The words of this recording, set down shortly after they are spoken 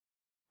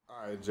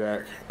Alright,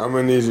 Jack, I'm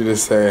gonna need you to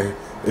say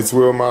it's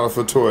wheel model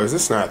for Toyz.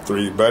 It's not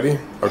 3, buddy.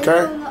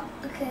 Okay?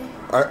 Okay.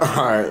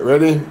 Alright,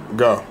 ready?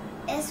 Go.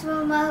 It's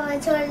wheel model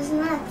for Toyz. It's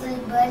not 3,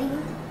 buddy.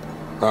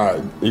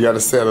 Alright, you gotta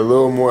say it a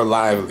little more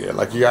livelier,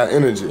 like you got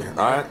energy.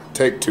 Alright,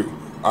 take 2.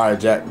 Alright,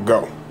 Jack,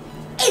 go.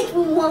 It's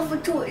wheel model for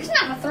Toyz. It's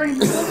not a 3,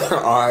 buddy.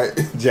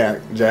 Alright,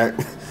 Jack,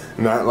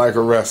 not like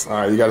a wrestler.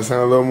 Alright, you gotta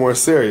sound a little more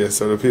serious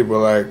so the people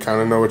like kind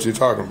of know what you're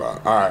talking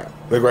about. Alright,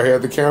 look right here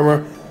at the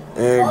camera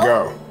and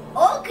go.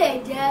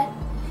 Okay, Dad.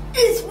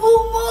 It's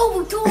wheel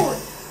model for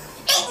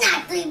Toyz. It's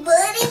not 3,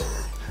 buddy.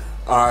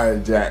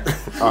 Alright, Jack.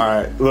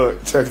 Alright,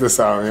 look, check this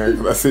out,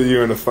 man. I see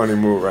you in a funny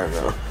mood right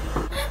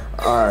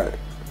now.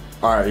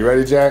 Alright, you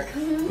ready, Jack?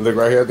 Mm-hmm. Look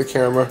right here at the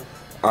camera.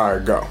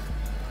 Alright, go.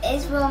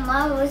 It's wheel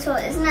model for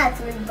Toyz. It's not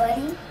 3,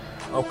 buddy.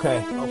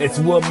 Okay, it's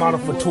wood model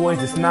for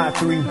Toyz. It's not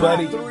 3,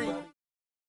 buddy.